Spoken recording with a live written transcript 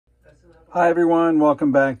Hi everyone,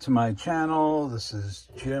 welcome back to my channel. This is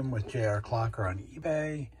Jim with JR Clocker on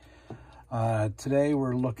eBay. Today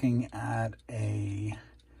we're looking at a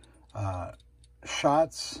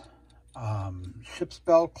Schatz ship's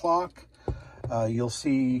bell clock. You'll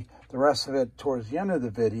see the rest of it towards the end of the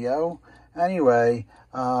video. Anyway,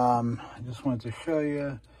 I just wanted to show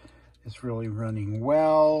you it's really running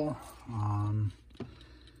well.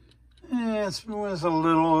 It was a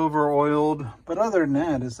little over oiled, but other than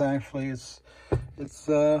that, it's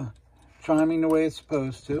chiming the way it's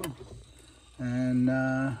supposed to.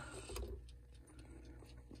 And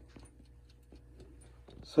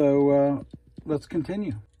so let's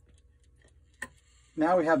continue.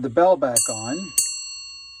 Now we have the bell back on,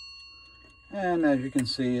 and as you can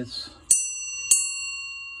see, it's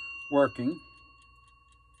working.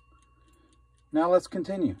 Now let's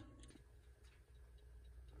continue.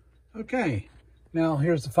 Okay, now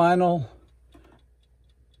here's the final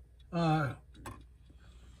that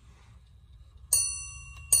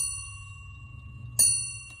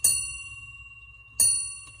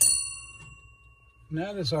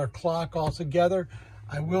is our clock all together.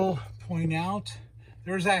 I will point out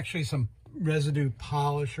there's actually some residue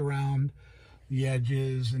polish around the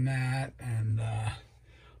edges and that, and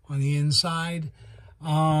on the inside,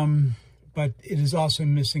 but it is also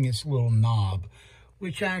missing its little knob,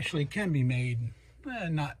 which actually can be made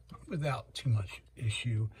not without too much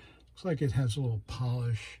issue. Looks like it has a little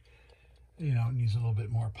polish. You know, it needs a little bit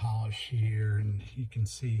more polish here, and you can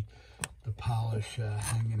see the polish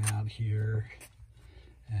hanging out here.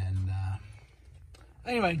 And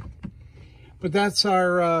anyway, but that's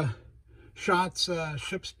our Schatz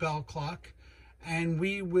ship's bell clock, and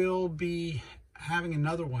we will be having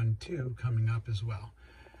another one too coming up as well.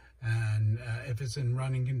 And if it's in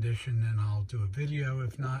running condition, then I'll do a video.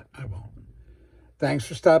 If not, I won't. Thanks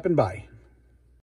for stopping by.